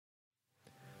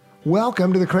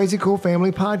Welcome to the Crazy Cool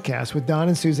Family Podcast with Don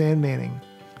and Suzanne Manning.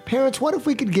 Parents, what if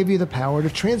we could give you the power to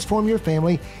transform your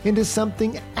family into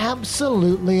something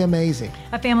absolutely amazing?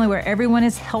 A family where everyone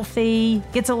is healthy,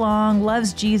 gets along,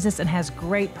 loves Jesus, and has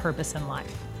great purpose in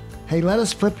life. Hey, let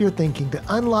us flip your thinking to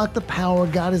unlock the power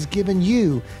God has given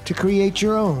you to create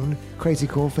your own Crazy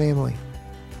Cool family.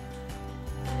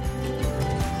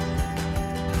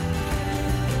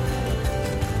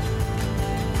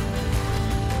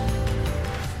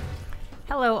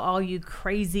 Hello, all you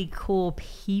crazy cool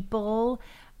people.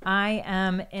 I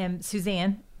am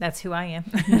Suzanne. That's who I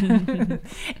am.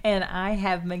 And I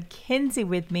have Mackenzie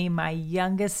with me, my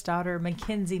youngest daughter,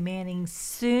 Mackenzie Manning,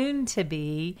 soon to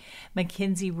be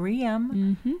Mackenzie Riem.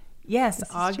 Mm-hmm. Yes,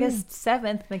 August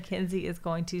 7th, Mackenzie is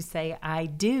going to say I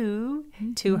do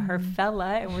to her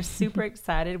fella, and we're super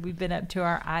excited. We've been up to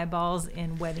our eyeballs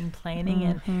in wedding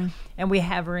planning, and we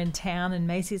have her in town, and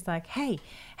Macy's like, hey,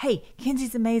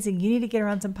 Kenzie's amazing. You need to get her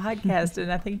on some podcasts.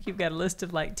 And I think you've got a list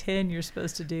of like 10 you're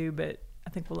supposed to do, but I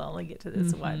think we'll only get to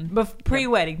this one. But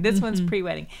pre-wedding. This one's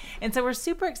pre-wedding. And so we're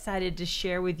super excited to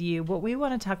share with you. What we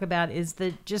want to talk about is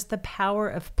just the power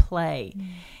of play.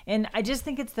 And I just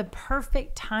think it's the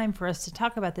perfect time for us to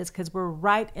talk about this because we're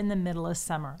right in the middle of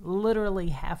summer, literally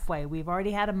halfway. We've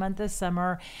already had a month of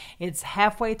summer. It's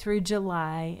halfway through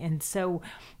July. And so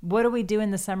what do we do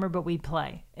in the summer but we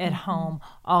play at home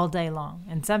all day long?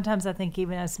 And sometimes I think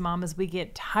even as mamas, we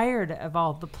get tired of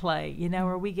all the play,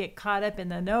 or we get caught up in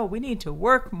no, we need to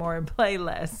work more and play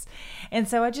less. And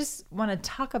so I just want to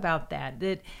talk about that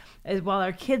while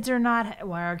our kids are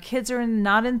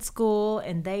not in school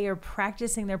and they are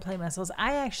practicing their play muscles,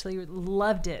 I actually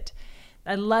loved it.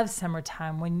 I love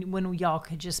summertime when y'all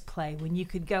could just play, when you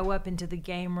could go up into the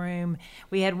game room.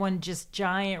 We had one just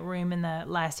giant room in the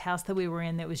last house that we were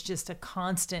in that was just a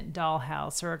constant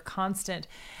dollhouse or a constant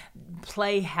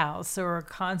playhouse or a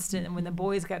constant, and when the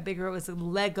boys got bigger, it was a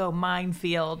Lego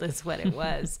minefield is what it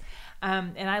was.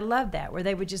 And I love that, where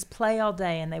they would just play all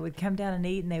day and they would come down and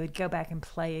eat and they would go back and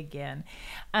play again.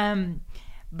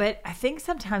 But I think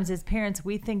sometimes as parents,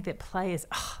 we think that play is,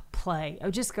 play. Oh,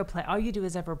 just go play. All you do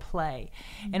is ever play.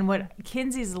 And what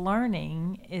Kenzie's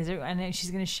learning is, and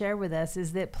she's going to share with us,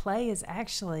 is that play is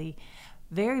actually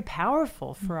very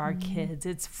powerful for our kids.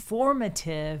 It's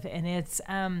formative, and it's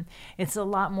a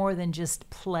lot more than just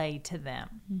play to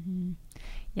them.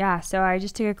 Yeah, so I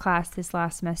just took a class this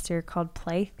last semester called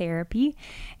Play Therapy,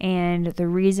 and the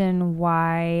reason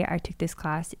why I took this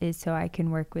class is so I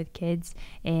can work with kids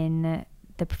in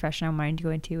the profession I'm wanting to go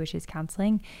into, which is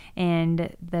counseling.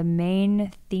 And the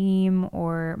main theme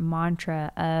or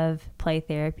mantra of play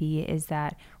therapy is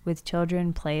that with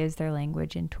children, play is their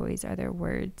language and toys are their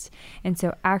words. And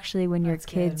so actually when your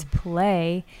kids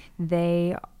play,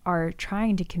 they are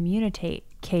trying to communicate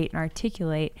and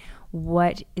articulate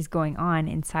what is going on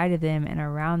inside of them and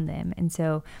around them. And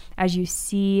so as you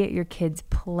see your kids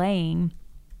playing,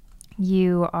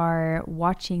 you are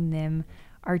watching them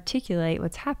articulate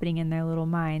what's happening in their little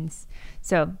minds.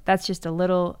 So that's just a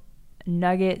little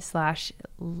nugget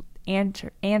 /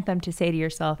 anthem to say to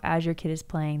yourself as your kid is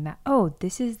playing that,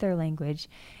 this is their language,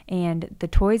 and the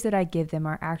toys that I give them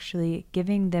are actually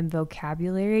giving them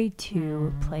vocabulary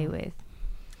to play with.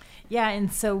 Yeah,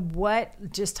 and so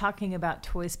just talking about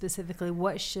toys specifically,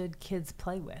 what should kids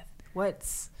play with?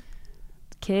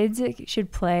 Kids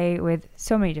should play with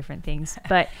so many different things,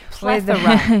 but plethora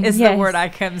is the word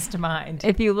that comes to mind.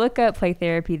 If you look up play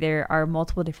therapy, there are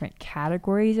multiple different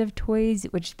categories of toys,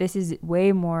 which this is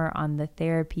way more on the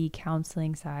therapy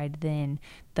counseling side than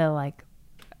the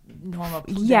normal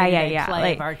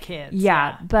play of our kids.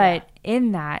 But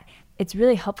in that, it's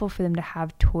really helpful for them to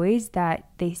have toys that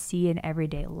they see in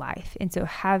everyday life. And so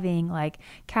having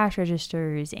cash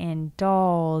registers and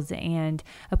dolls and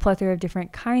a plethora of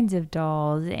different kinds of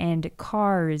dolls and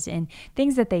cars and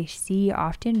things that they see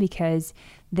often, because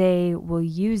they will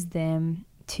use them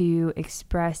to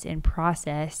express and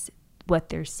process what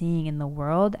they're seeing in the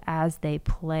world as they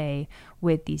play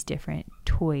with these different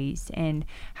toys. And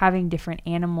having different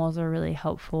animals are really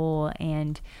helpful,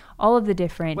 and all of the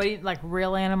different... What do you, like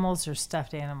real animals or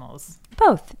stuffed animals?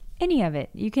 Both. Any of it.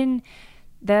 You can...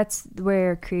 That's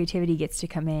where creativity gets to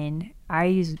come in. I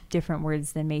use different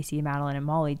words than Macy, Madeline, and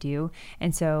Molly do,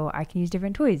 and so I can use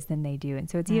different toys than they do. And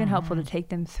so it's even helpful to take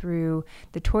them through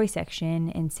the toy section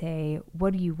and say,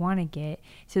 what do you want to get?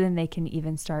 So then they can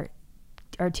even start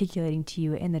articulating to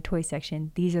you in the toy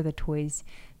section, these are the toys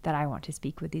that I want to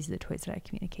speak with. These are the toys that I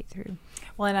communicate through.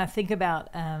 Well, and I think about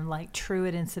like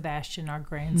Truett and Sebastian, our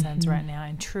grandsons right now,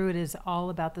 and Truett is all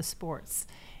about the sports.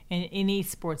 In any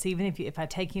sports, even if I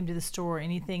take him to the store,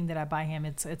 anything that I buy him,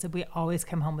 we always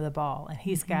come home with a ball, and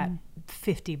he's got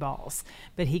 50 balls,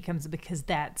 but he comes because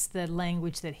that's the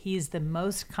language that he's the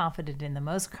most confident in, the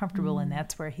most comfortable in.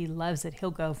 That's where he loves it.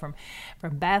 He'll go from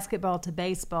basketball to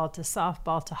baseball to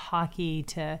softball to hockey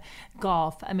to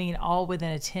golf. I mean, all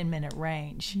within a 10-minute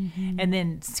range. And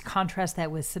then contrast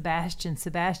that with Sebastian.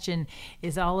 Sebastian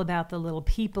is all about the little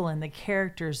people and the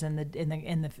characters and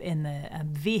the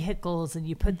vehicles, and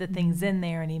you put the things in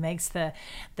there, and he makes the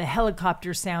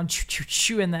helicopter sound choo choo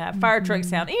choo and the fire truck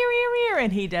sound ear ear ear,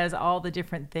 and he does all the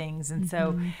different things. And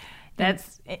so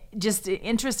that's just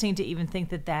interesting to even think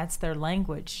that that's their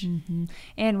language.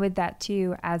 And with that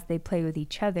too, as they play with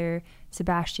each other,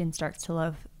 Sebastian starts to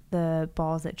love the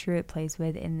balls that Truett plays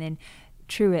with, and then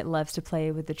Truett loves to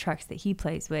play with the trucks that he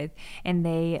plays with, and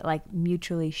they like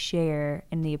mutually share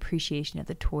in the appreciation of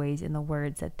the toys and the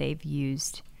words that they've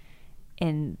used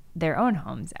in their own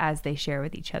homes as they share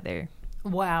with each other.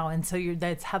 Wow. And so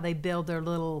that's how they build their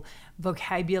little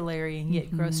vocabulary and yet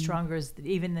grow stronger,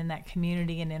 even in that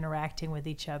community and interacting with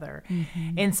each other.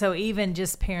 And so even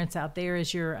just parents out there,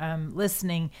 as you're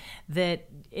listening, that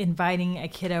inviting a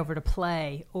kid over to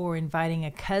play, or inviting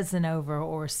a cousin over,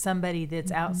 or somebody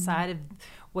that's outside of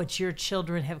what your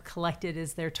children have collected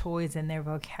as their toys and their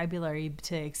vocabulary,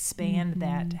 to expand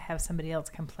that, to have somebody else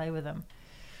come play with them.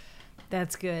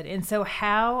 That's good. And so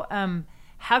how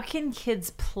can kids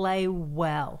play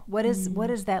well? What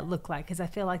does that look like? Because I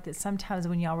feel like that sometimes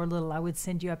when y'all were little, I would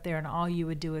send you up there and all you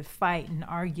would do would fight and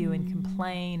argue and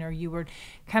complain, or you would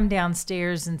come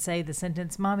downstairs and say the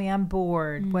sentence, "Mommy, I'm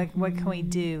bored. What can we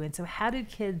do?" And so how do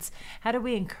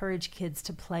we encourage kids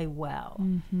to play well?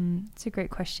 It's a great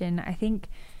question. I think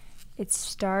it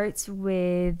starts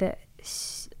with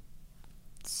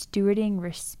stewarding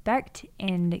respect,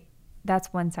 and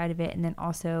that's one side of it. And then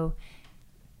also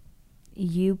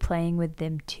you playing with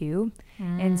them too.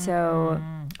 And so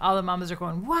all the mamas are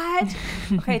going, what?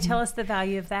 Okay, tell us the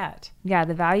value of that. Yeah,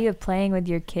 the value of playing with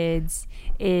your kids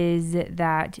is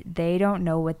that they don't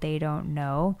know what they don't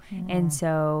know. And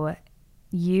so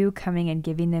you coming and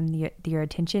giving them your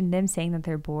attention, them saying that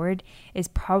they're bored, is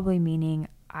probably meaning,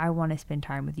 I want to spend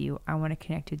time with you. I want to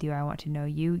connect with you. I want to know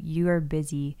you. You are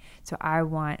busy. So I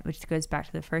want, which goes back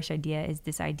to the first idea, is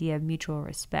this idea of mutual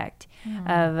respect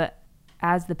of,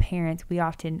 as the parents, we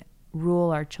often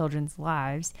rule our children's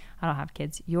lives. I don't have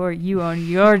kids. You own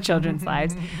your children's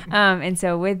lives. And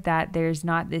so with that, there's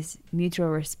not this mutual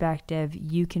respect of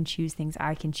you can choose things,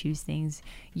 I can choose things.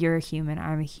 You're a human,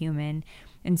 I'm a human.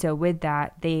 And so with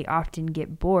that, they often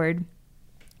get bored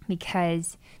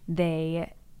because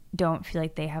they don't feel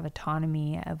like they have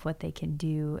autonomy of what they can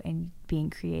do and being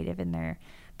creative in their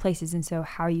places. And so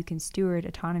how you can steward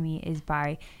autonomy is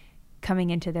by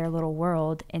coming into their little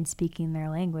world and speaking their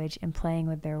language and playing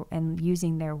with and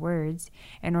using their words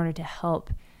in order to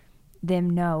help them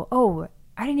know, oh,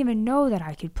 I didn't even know that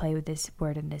I could play with this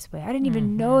word in this way. I didn't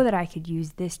even know that I could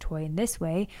use this toy in this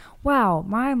way. Wow,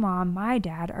 my mom, my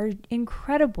dad are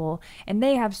incredible, and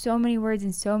they have so many words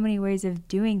and so many ways of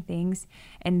doing things.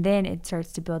 And then it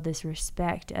starts to build this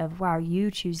respect of, wow, you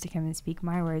choose to come and speak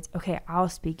my words. Okay, I'll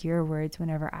speak your words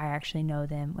whenever I actually know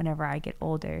them, whenever I get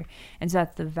older. And so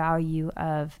that's the value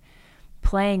of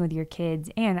playing with your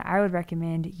kids. And I would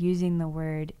recommend using the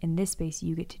word, in this space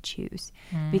you get to choose,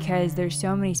 because there's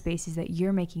so many spaces that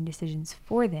you're making decisions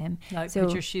for them. Like, so,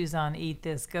 put your shoes on, eat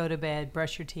this, go to bed,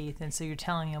 brush your teeth. And so you're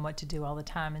telling them what to do all the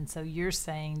time. And so you're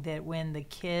saying that when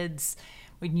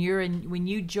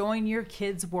you join your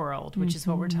kids' world, which is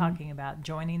what we're talking about,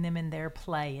 joining them in their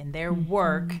play and their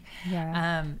work,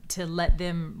 to let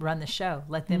them run the show,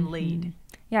 let them lead.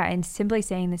 Yeah, and simply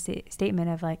saying the statement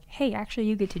of like, hey, actually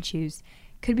you get to choose,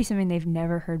 could be something they've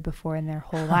never heard before in their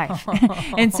whole life.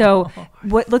 And so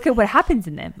look at what happens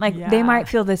in them. Like they might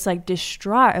feel this like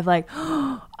distraught of like,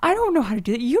 oh, I don't know how to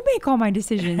do that. You make all my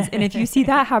decisions. And if you see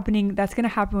that happening, that's going to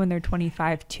happen when they're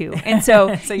 25 too. And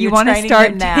so, you want to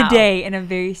start today in a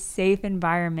very safe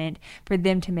environment for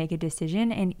them to make a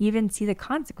decision and even see the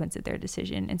consequence of their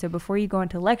decision. And so before you go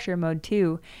into lecture mode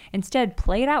too, instead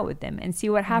play it out with them and see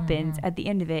what happens at the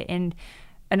end of it. And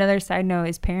another side note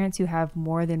is parents who have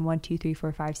more than 1, 2, 3,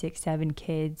 4, 5, 6, 7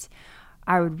 kids,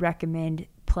 I would recommend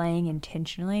playing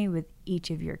intentionally with each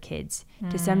of your kids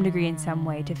to some degree in some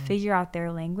way to figure out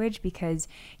their language, because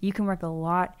you can work a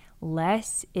lot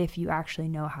less if you actually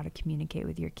know how to communicate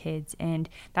with your kids. And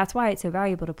that's why it's so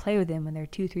valuable to play with them when they're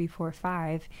 2, 3, 4,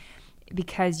 5,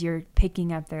 because you're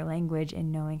picking up their language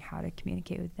and knowing how to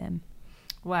communicate with them.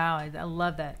 Wow, I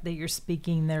love that you're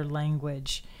speaking their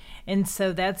language. And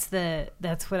so that's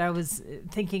what I was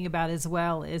thinking about as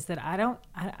well, is that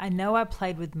I know I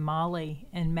played with Molly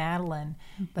and Madeline,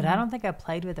 but I don't think I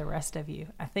played with the rest of you.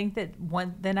 I think that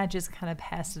then I just kind of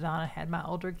passed it on. I had my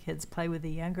older kids play with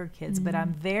the younger kids, but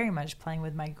I'm very much playing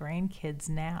with my grandkids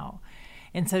now.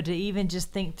 And so to even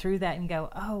just think through that and go,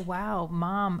 oh, wow,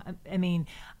 Mom, I mean,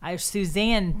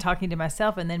 Suzanne talking to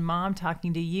myself and then Mom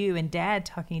talking to you and Dad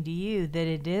talking to you, that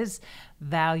it is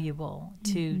valuable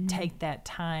to take that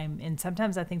time. And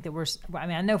sometimes I think that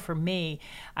I know for me,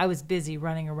 I was busy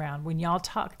running around. When y'all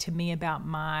talk to me about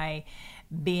my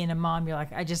being a mom, you're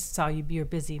like, I just saw you, you're a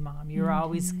busy mom. You're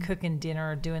always cooking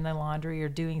dinner or doing the laundry or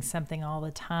doing something all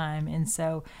the time. And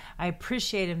so I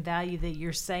appreciate and value that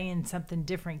you're saying something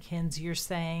different, Kins. You're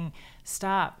saying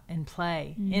stop and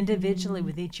play individually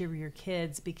with each of your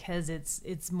kids, because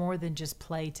it's more than just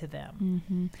play to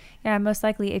them. Yeah, most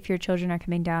likely if your children are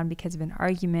coming down because of an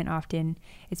argument, often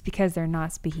it's because they're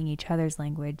not speaking each other's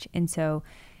language. And so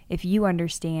if you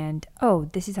understand, oh,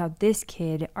 this is how this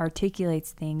kid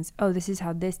articulates things, oh, this is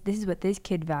what this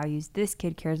kid values, this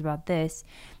kid cares about this,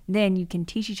 then you can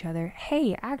teach each other,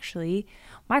 hey, actually,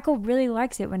 Michael really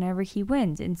likes it whenever he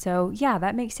wins. And so, yeah,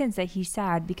 that makes sense that he's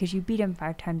sad because you beat him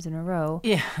 5 times in a row.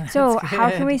 Yeah. So how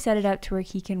can we set it up to where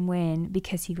he can win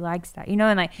because he likes that? And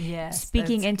like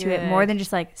speaking into it more than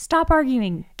just like, stop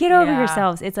arguing, get over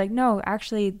yourselves. It's like, no,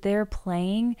 actually their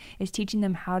playing is teaching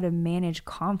them how to manage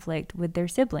conflict with their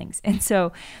siblings. And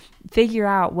so figure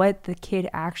out what the kid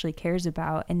actually cares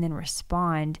about and then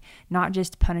respond, not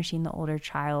just punishing the older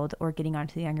child or getting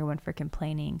onto the younger one for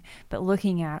complaining, but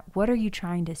looking at what are you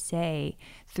trying to say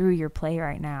through your play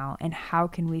right now and how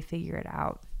can we figure it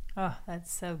out? Oh,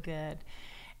 that's so good.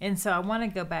 And so I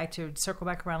want to circle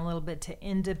back around a little bit to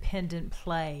independent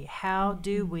play. How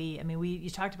do we,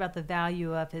 you talked about the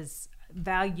value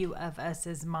of us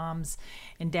as moms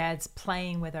and dads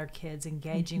playing with our kids,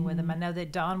 engaging with them. I know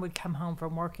that Dawn would come home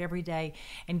from work every day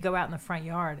and go out in the front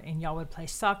yard and y'all would play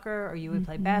soccer or you would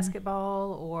play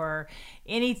basketball or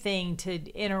anything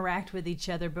to interact with each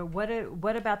other. But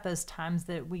what about those times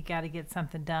that we got to get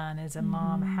something done as a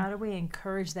mom? How do we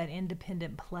encourage that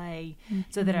independent play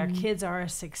so that our kids are a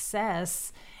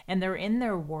success and they're in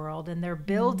their world and they're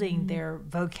building their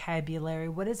vocabulary?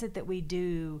 What is it that we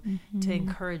do to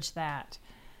encourage that?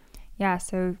 Yeah,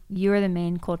 so you are the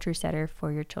main culture setter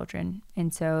for your children.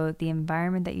 And so the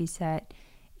environment that you set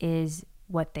is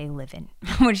what they live in,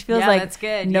 which feels like that's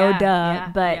good.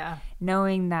 But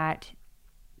knowing that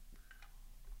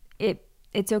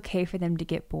it's okay for them to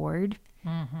get bored.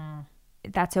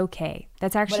 That's okay.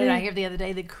 That's actually. What did I hear the other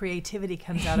day? That creativity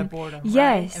comes out of boredom.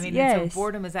 Yes. Right? So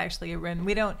boredom is actually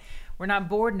we're not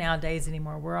bored nowadays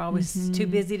anymore. We're always too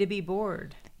busy to be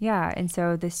bored. Yeah. And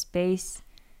so the space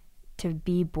to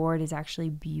be bored is actually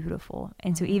beautiful.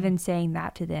 And so even saying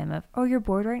that to them of, oh, you're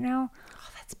bored right now? Oh,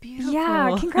 that's beautiful.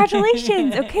 Yeah.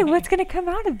 Congratulations. Okay. What's going to come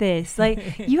out of this?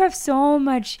 Like you have so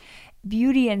much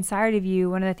beauty inside of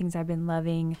you. One of the things I've been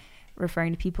loving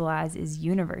referring to people as is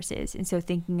universes. And so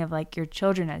thinking of like your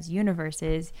children as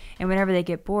universes, and whenever they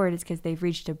get bored, it's because they've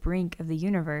reached a brink of the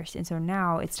universe. And so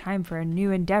now it's time for a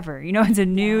new endeavor. It's a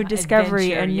new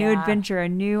discovery, a new adventure, a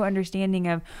new understanding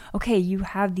of, okay, you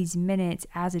have these minutes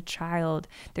as a child.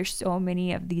 There's so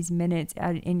many of these minutes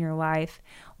in your life.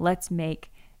 Let's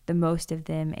make the most of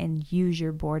them and use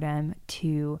your boredom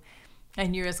to.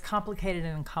 And you're as complicated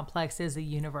and complex as the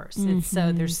universe. It's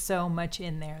so there's so much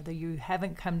in there that you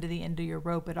haven't come to the end of your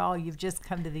rope at all. You've just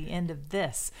come to the end of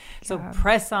this. So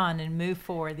press on and move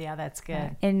forward. Yeah, that's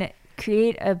good. And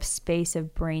create a space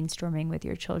of brainstorming with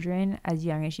your children as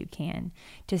young as you can,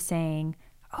 to saying,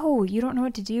 oh, you don't know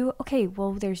what to do? Okay,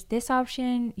 well, there's this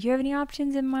option. You have any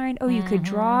options in mind? Oh, you could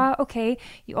draw. Okay,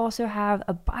 you also have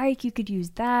a bike. You could use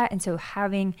that. And so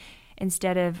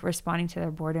instead of responding to their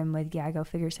boredom with, yeah, go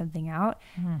figure something out,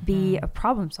 be a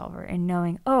problem solver and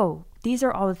knowing, oh, these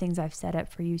are all the things I've set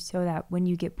up for you so that when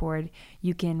you get bored,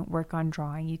 you can work on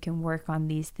drawing, you can work on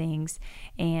these things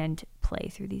and play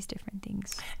through these different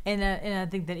things. And I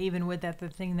think that even with that, the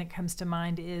thing that comes to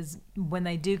mind is when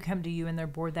they do come to you and they're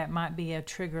bored, that might be a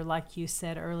trigger, like you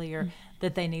said earlier,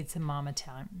 that they need some mama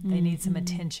time. They need some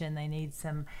attention. They need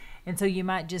some. And so you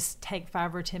might just take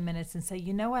 5 or 10 minutes and say,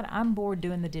 you know what, I'm bored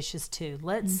doing the dishes too.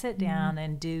 Let's sit down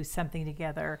and do something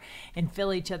together and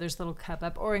fill each other's little cup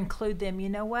up, or include them. You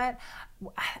know what,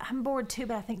 I'm bored too,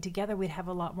 but I think together we'd have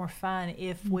a lot more fun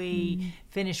if we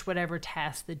finish whatever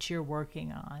task that you're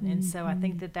working on. And so I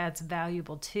think that that's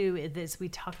valuable too, as we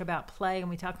talk about play and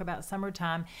we talk about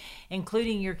summertime,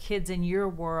 including your kids in your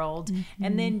world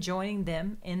and then joining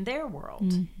them in their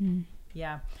world.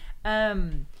 Yeah.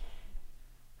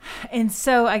 And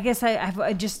so I guess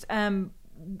I just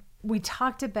we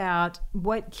talked about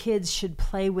what kids should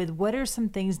play with. What are some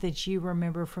things that you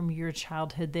remember from your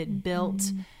childhood that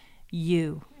built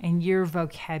you and your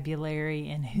vocabulary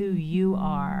and who you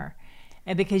are?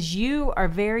 And because you are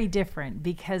very different,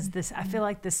 because I feel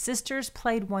like the sisters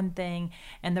played one thing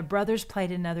and the brothers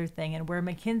played another thing. And where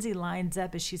Mackenzie lines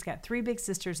up is she's got 3 big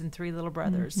sisters and 3 little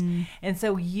brothers. And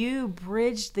so you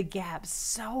bridged the gap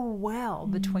so well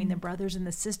between the brothers and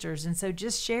the sisters. And so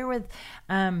just share with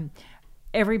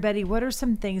everybody, what are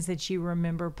some things that you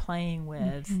remember playing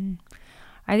with?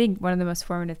 I think one of the most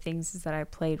formative things is that I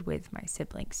played with my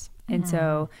siblings. And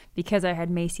so because I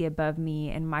had Macy above me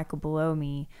and Michael below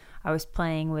me, I was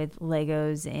playing with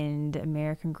Legos and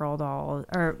American Girl dolls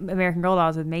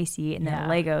with Macy, and then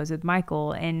Legos with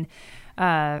Michael, and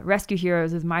Rescue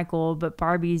Heroes with Michael, but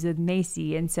Barbies with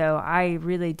Macy. And so I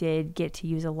really did get to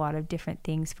use a lot of different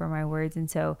things for my words. And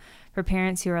so for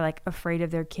parents who are like afraid of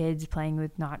their kids playing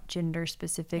with not gender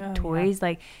specific toys,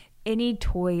 like any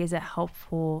toy is a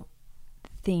helpful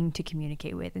thing to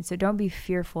communicate with. And so don't be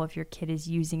fearful if your kid is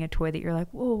using a toy that you're like,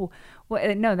 whoa,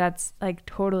 what? No, that's like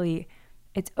totally,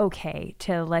 it's okay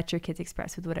to let your kids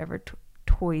express with whatever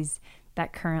toys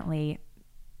that currently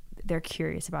they're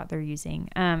curious about they're using.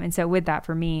 And so with that,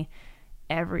 for me,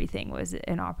 everything was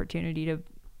an opportunity to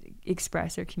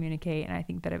express or communicate. And I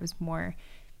think that it was more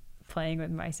playing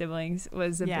with my siblings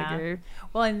was a bigger.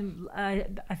 Well, and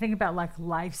I think about like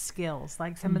life skills,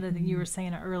 like some of the things you were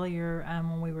saying earlier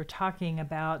when we were talking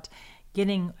about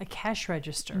getting a cash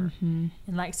register, and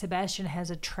like Sebastian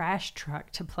has a trash truck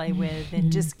to play with,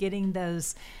 and just getting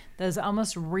those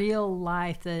almost real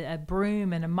life, a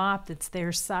broom and a mop that's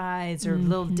their size, or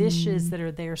little dishes that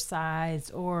are their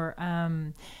size, or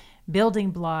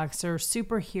building blocks or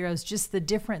superheroes, just the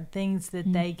different things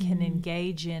that they can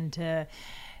engage in to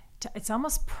it's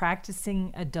almost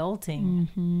practicing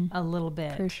adulting a little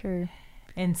bit. For sure.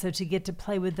 And so to get to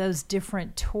play with those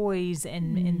different toys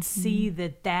and see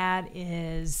that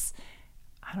is,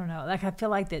 I don't know, like I feel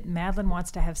like that Madeline wants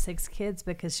to have 6 kids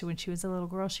because when she was a little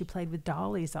girl, she played with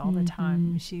dollies all the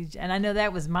time. And I know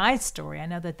that was my story. I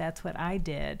know that that's what I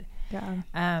did. Yeah.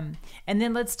 And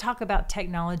then let's talk about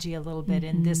technology a little bit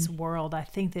in this world. I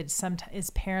think that sometimes as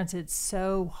parents, it's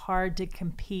so hard to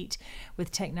compete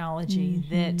with technology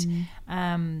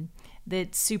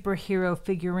that superhero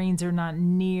figurines are not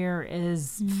near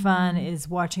as fun as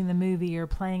watching the movie or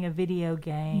playing a video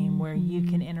game where you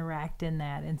can interact in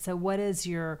that. And so what is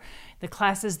the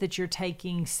classes that you're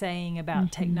taking saying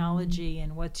about technology,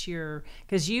 and what's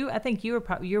because I think you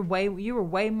were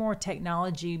way more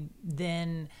technology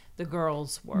than the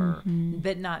girls were,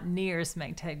 but not near as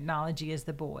much technology as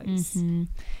the boys.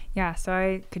 Yeah, so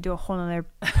I could do a whole nother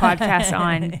podcast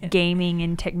on gaming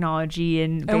and technology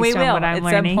and based on what I'm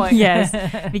learning. Yes,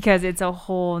 because it's a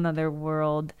whole nother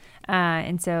world.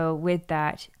 And so with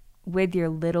that, with your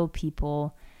little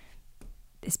people,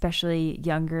 especially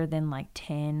younger than like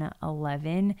 10,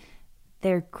 11,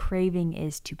 their craving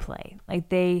is to play. Like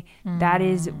that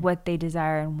is what they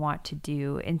desire and want to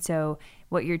do. And so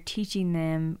what you're teaching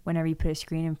them whenever you put a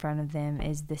screen in front of them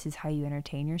is this is how you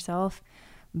entertain yourself.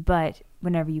 But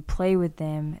whenever you play with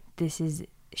them, this is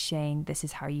saying this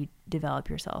is how you develop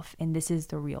yourself, and this is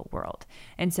the real world.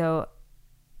 And so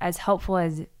as helpful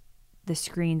as the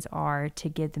screens are to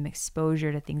give them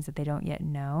exposure to things that they don't yet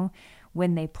know,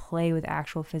 when they play with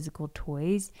actual physical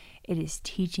toys, it is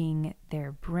teaching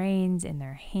their brains and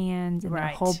their hands and their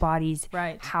whole bodies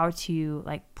how to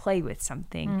like play with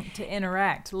something. To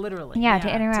interact, literally. Yeah,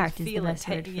 to interact. To feel it,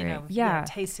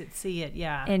 taste it, see it,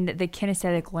 And the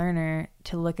kinesthetic learner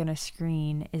to look on a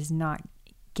screen is not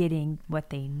getting what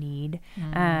they need.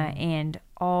 And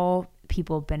all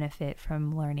people benefit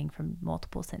from learning from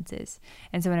multiple senses.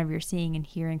 And so whenever you're seeing and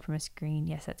hearing from a screen,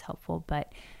 yes, that's helpful,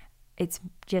 but it's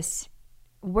just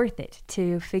worth it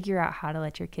to figure out how to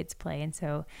let your kids play. And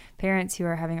so parents who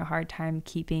are having a hard time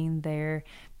keeping their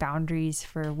boundaries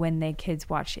for when the kids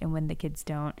watch and when the kids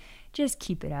don't, just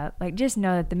keep it up. Like, just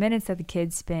know that the minutes that the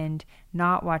kids spend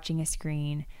not watching a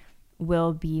screen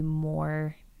will be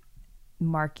more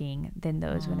marking than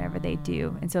those whenever they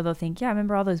do. And so they'll think, yeah, I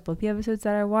remember all those Blippi episodes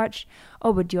that I watched.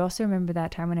 Oh, but do you also remember that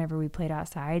time whenever we played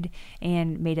outside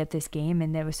and made up this game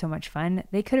and it was so much fun?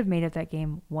 They could have made up that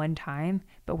game one time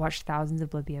but watched thousands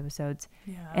of Blippi episodes,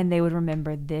 and they would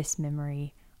remember this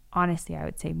memory, honestly, I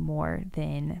would say more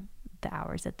than the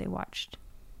hours that they watched.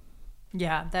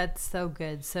 Yeah, that's so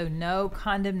good. So no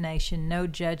condemnation, no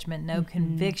judgment, no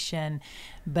conviction,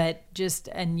 but just,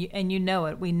 and you know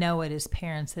it, we know it as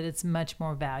parents, that it's much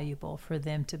more valuable for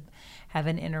them to have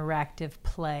an interactive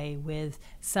play with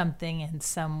something and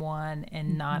someone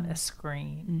and not a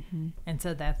screen. And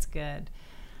so that's good.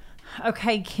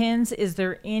 Okay, Kins, is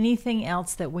there anything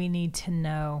else that we need to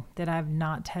know that I've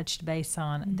not touched base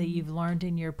on that you've learned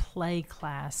in your play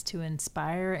class to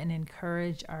inspire and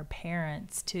encourage our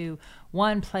parents to,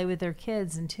 one, play with their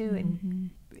kids, and two,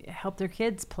 and help their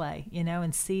kids play,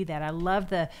 and see that. I love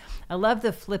the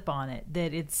flip on it,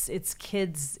 that it's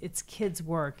kids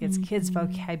work, it's kids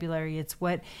vocabulary,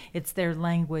 it's their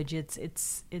language,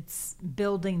 it's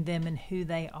building them and who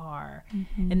they are.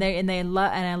 And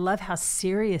I love how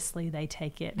seriously they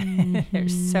take it. They're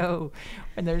so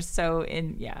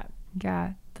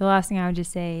Yeah. The last thing I would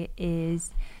just say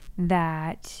is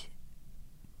that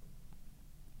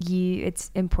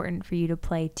it's important for you to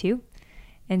play too.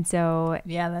 And so,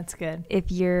 yeah, that's good. If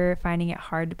you're finding it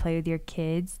hard to play with your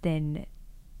kids, then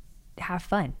have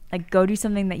fun. Like, go do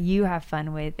something that you have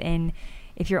fun with. And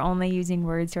if you're only using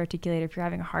words to articulate, if you're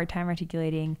having a hard time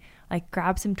articulating, like,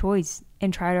 grab some toys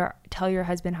and try to tell your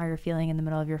husband how you're feeling in the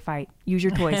middle of your fight. Use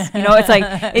your toys. It's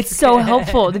like, it's so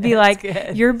helpful to be like,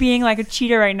 you're being like a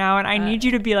cheetah right now, and I need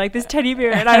you to be like this teddy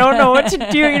bear, and I don't know what to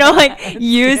do.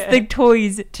 Use the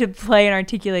toys to play and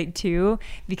articulate too,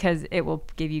 because it will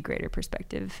give you greater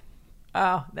perspective.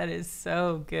 Oh, that is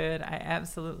so good. I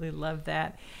absolutely love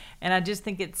that. And I just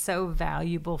think it's so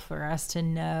valuable for us to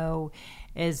know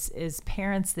as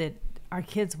parents that our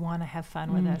kids want to have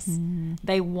fun with us.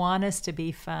 They want us to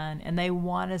be fun, and they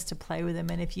want us to play with them.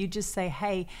 And if you just say,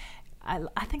 hey,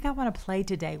 I think I want to play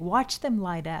today, watch them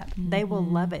light up. They will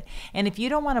love it. And if you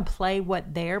don't want to play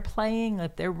what they're playing,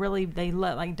 if they're really,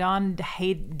 like Don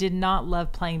did not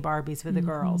love playing Barbies with the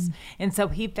girls. And so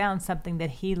he found something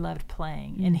that he loved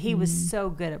playing. And he was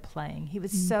so good at playing. He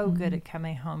was so good at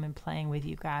coming home and playing with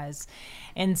you guys.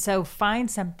 And so find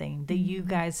something that you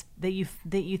guys, that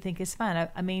you think is fun.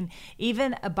 I mean,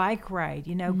 even a bike ride,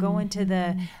 going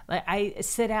to I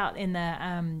sit out in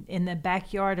the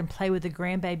backyard and play with the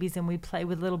grandbabies, and we play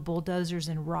with little bulldozers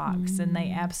and rocks, and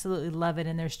they absolutely love it.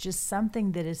 And there's just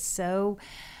something that is so,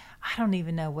 I don't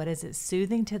even know, what is it,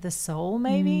 soothing to the soul,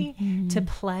 maybe, to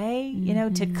play,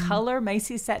 to color.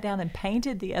 Macy sat down and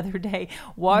painted the other day,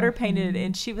 water painted,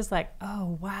 and she was like,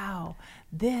 oh, wow,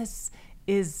 this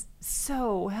is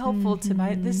so helpful to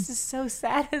this is so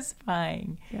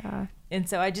satisfying. Yeah. And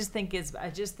so I just think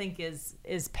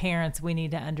as parents, we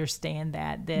need to understand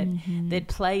that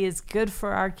play is good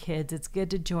for our kids. It's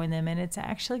good to join them, and it's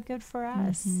actually good for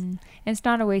us. And it's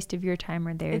not a waste of your time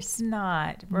or theirs. It's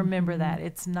not. Remember that.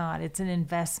 It's not. It's an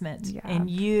investment in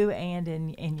you and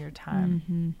in your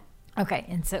time. Okay,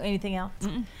 and so anything else?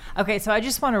 Okay, so I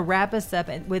just want to wrap us up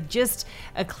with just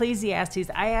Ecclesiastes.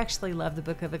 I actually love the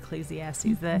book of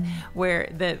Ecclesiastes, where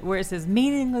it says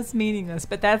meaningless,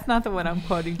 but that's not the one I'm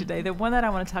quoting today. The one that I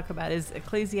want to talk about is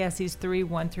Ecclesiastes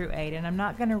 3:1-8, and I'm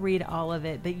not going to read all of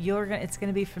it, but it's going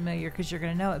to be familiar because you're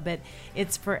going to know it. But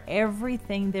it's for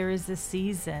everything there is a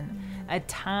season, a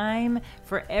time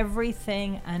for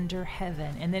everything under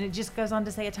heaven, and then it just goes on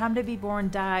to say a time to be born,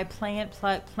 die, plant,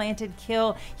 pluck, planted,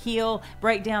 kill, heal,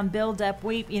 break down, build up,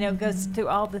 weep, goes through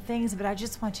all the things. But I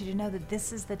just want you to know that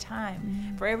this is the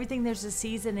time. For everything there's a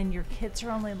season, and your kids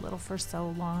are only little for so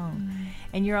long.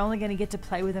 And you're only going to get to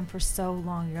play with them for so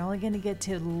long. You're only going to get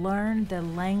to learn the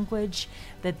language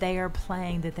that they are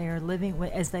playing, that they are living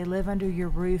with as they live under your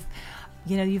roof.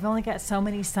 You've only got so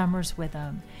many summers with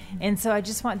them. And so I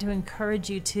just want to encourage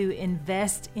you to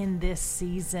invest in this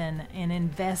season and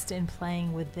invest in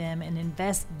playing with them and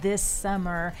invest this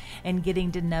summer in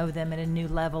getting to know them at a new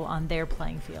level on their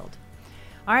playing field.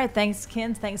 All right. Thanks,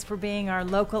 Kins. Thanks for being our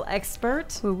local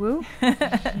expert. Woo woo. All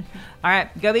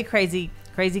right. Go be crazy.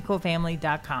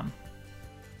 crazycoolfamily.com.